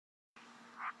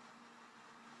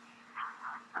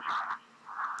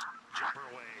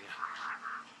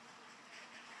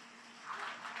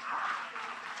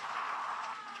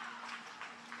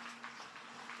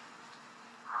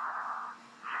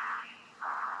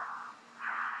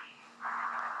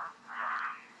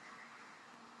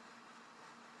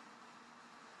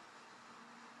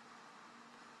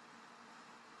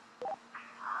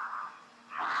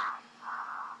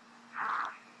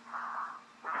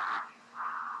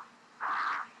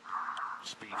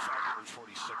speed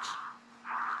 546.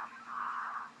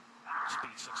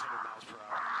 Speed 600 miles per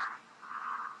hour.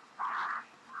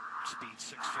 Speed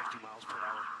 650 miles per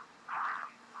hour.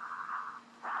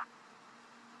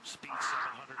 Speed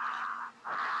 700.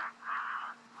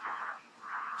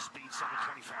 Speed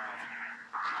 725.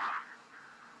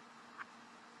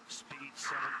 Speed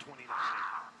 729.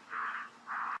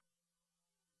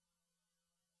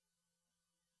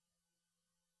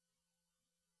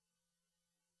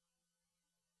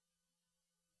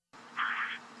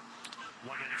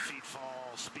 Feet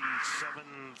fall, speed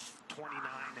 729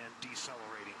 and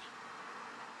decelerating.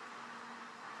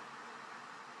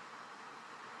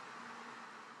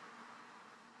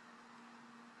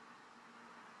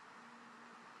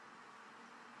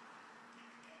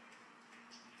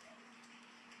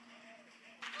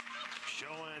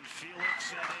 Showing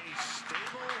Fieldix in a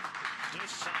stable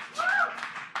descent.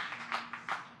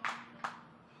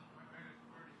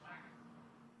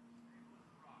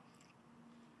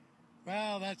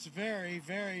 Well, that's very,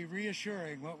 very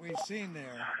reassuring what we've seen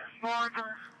there.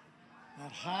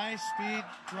 That high speed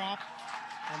drop,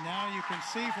 and now you can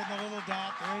see from the little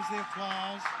dot, there's the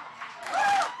applause.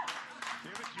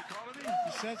 Fieldix, you calling me?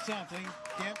 He said something.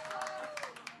 Can't.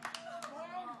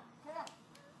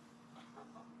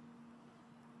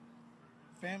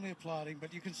 Family applauding,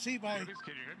 but you can see by Fieldix,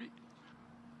 can you hear me?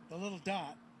 the little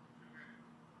dot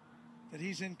that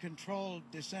he's in controlled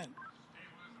descent.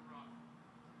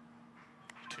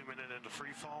 2 minutes into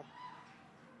free fall.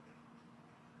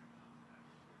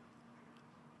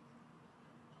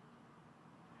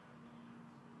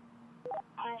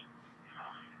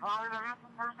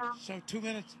 So 2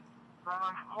 minutes.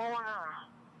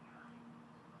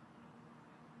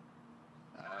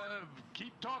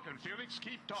 Keep talking, Fieldix.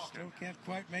 Keep talking. Still can't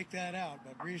quite make that out,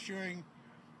 but reassuring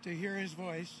to hear his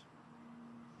voice.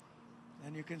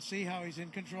 And you can see how he's in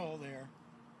control there.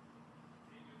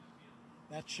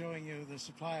 That's showing you the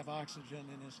supply of oxygen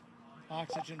in his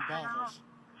oxygen bottles.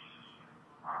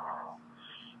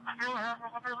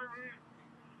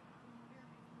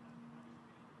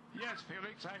 Yes,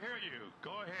 Fieldix, I hear you.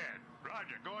 Go ahead.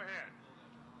 Roger, go ahead.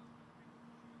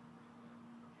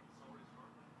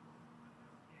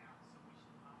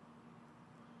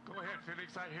 Go ahead,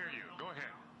 Fieldix, I hear you. Go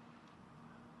ahead.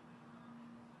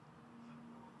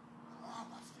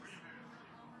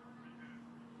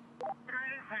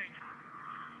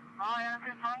 I have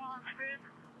been following speed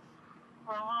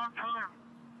for a long time.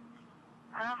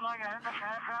 Sounds like I had to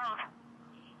pass out.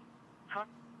 For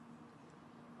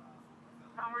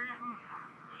no reason.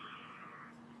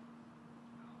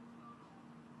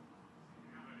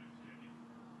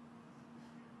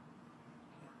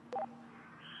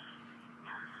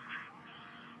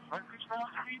 I can smell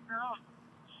speed now.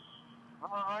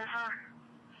 I'm a riser.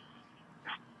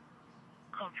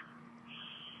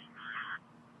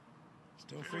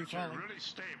 Still free falling. Really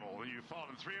stable. You've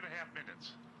fallen 3.5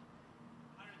 minutes.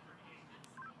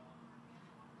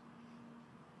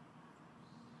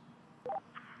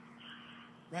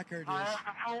 Record I is have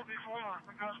been told before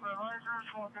because my riser is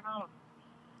fogging up.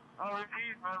 I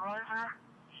repeat, my riser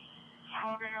is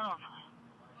fogging up.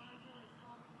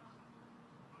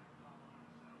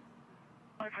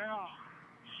 Right now.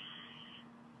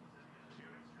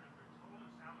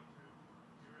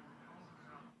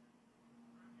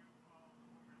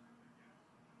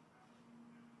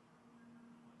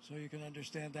 so you can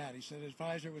understand that. He said his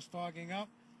visor was fogging up,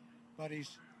 but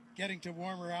he's getting to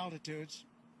warmer altitudes.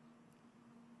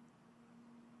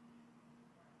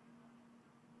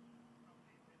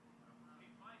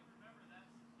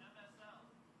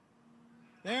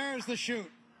 There's the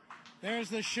chute. There's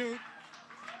the chute.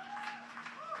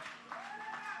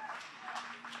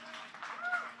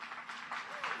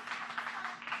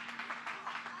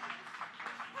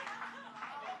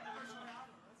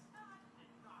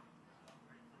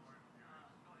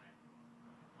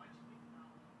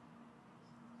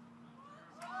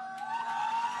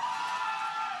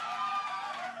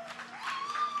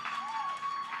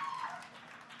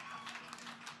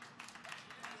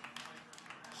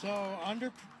 So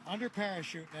under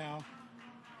parachute now.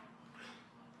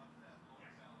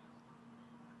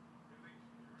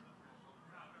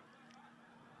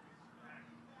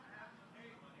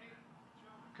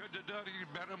 Could have done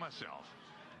it better myself.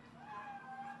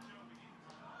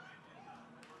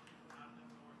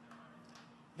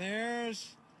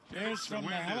 There's from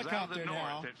the helicopter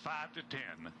now. At 5 to 10.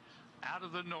 Out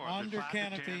of the north Under at 5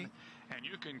 canopy, to 10, and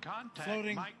you can contact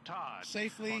floating Mike Todd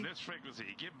safely, on this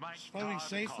frequency. Give Mike floating Todd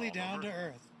safely a call. down Over. to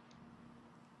Earth.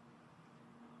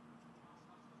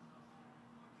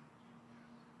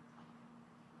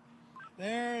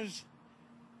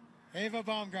 Ava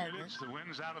Baumgartner, Field's the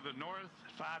winds out of the north,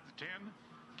 5 to 10.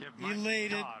 Give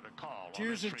elated, Todd a call on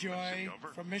tears this of joy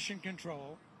over. from Mission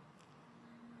Control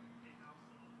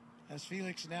as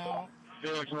Field's now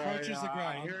approaches the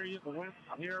ground. I hear you. The winds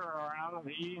here are out of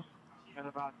the east at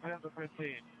about 10 to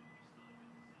 15.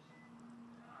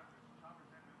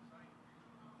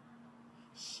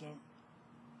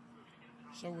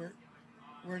 So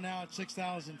we're now at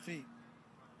 6,000 feet.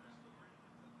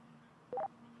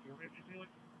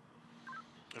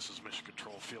 This is Mission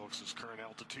Control. Felix's current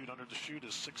altitude under the chute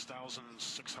is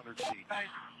 6,600 feet.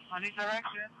 On each direction.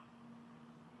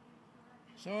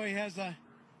 So he has the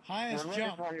highest We're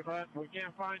jump. looking for you, bud. We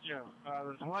can't find you.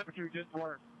 The telemetry didn't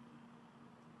work.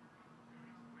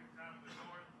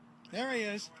 There he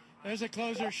is. There's a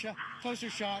closer shot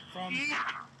from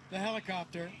the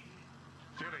helicopter.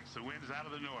 Field's the winds out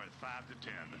of the north, 5 to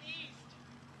 10.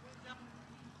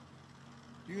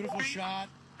 Beautiful shot.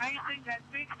 Facing that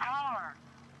big tower.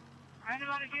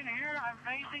 Anybody can hear? I'm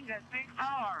facing that big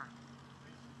tower.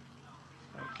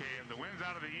 Okay, and the wind's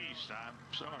out of the east. I'm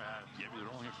sorry, I gave you the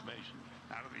wrong information.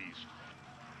 Out of the east.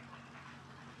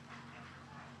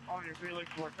 On your Felix,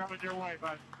 we're coming your way,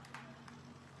 bud.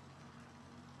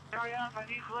 Hurry up, I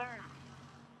need clearance.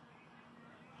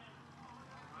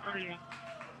 Hurry up.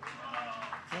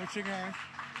 Approaching Earth.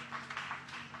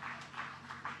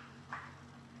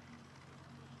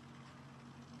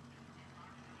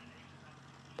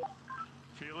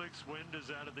 Field's wind is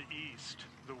out of the east.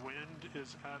 The wind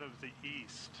is out of the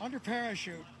east. Under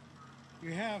parachute,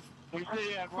 you have We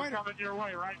see it. We're coming your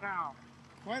way right now.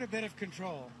 quite a bit of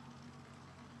control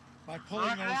by pulling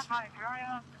Look those. up, Mike. Hurry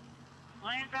up.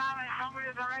 Land down and show me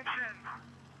the direction.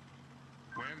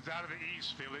 Winds out of the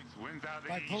east, Felix. Winds out of the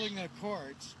By east. pulling the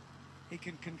cords, he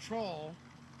can control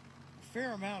a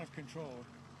fair amount of control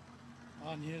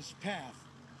on his path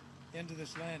into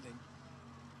this landing.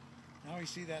 Now we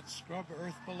see that scrub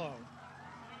earth below.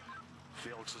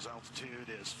 Felix's altitude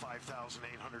is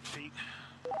 5,800 feet.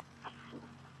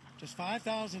 Just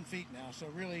 5,000 feet now, so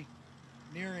really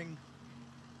nearing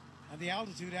the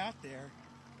altitude out there.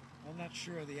 I'm not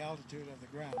sure of the altitude of the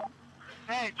ground.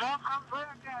 Hey, don't come clear,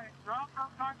 guys. Don't come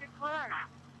fucking clear.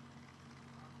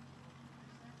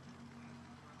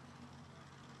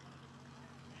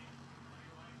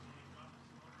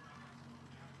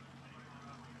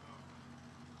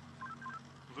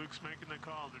 Luke's making the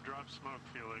call to drop smoke,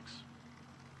 Field's.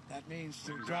 That means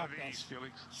to Winds out drop of the a east,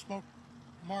 Felix. smoke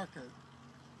marker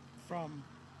from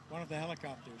one of the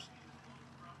helicopters.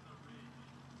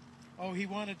 Oh, he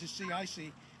wanted to see, I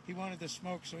see. He wanted the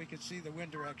smoke so he could see the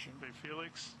wind direction. Hey,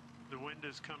 Field's, the wind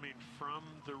is coming from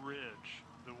the ridge.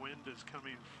 The wind is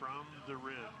coming from the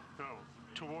ridge. No,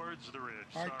 towards the ridge.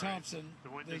 Art Sorry. Thompson, The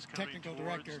wind the is coming technical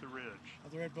towards director the ridge.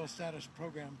 of the Red Bull Status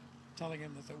Program, telling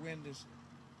him that the wind is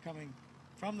coming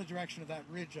from the direction of that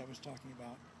ridge I was talking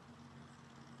about.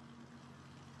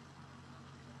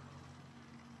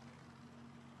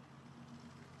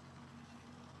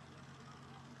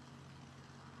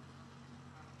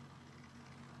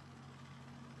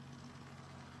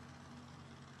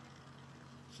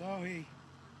 So he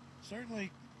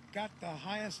certainly got the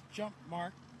highest jump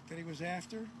mark that he was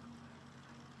after.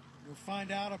 We'll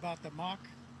find out about the Mach.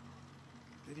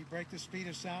 Did he break the speed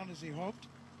of sound as he hoped?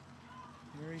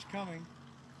 Here he's coming.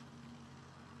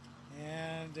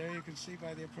 And there you can see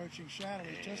by the approaching shadow,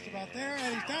 he's just about there,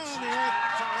 and he's down on the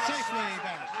earth, safely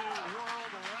back. New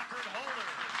world record holder.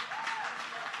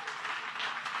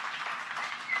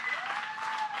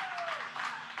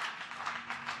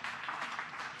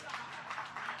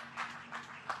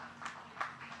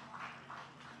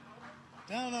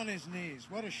 Down on his knees.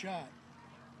 What a shot.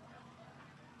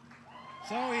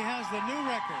 So he has the new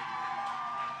record.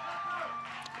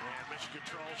 And Mission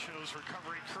Control shows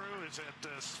recovery crew is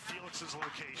at Felix's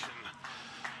location.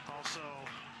 Also,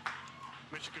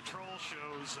 Mission Control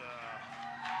shows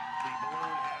the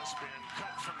balloon has been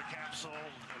cut from the capsule,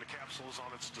 and the capsule is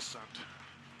on its descent.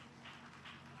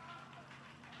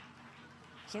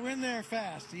 So in there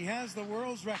fast. He has the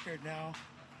world's record now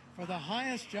for the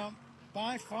highest jump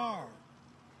by far.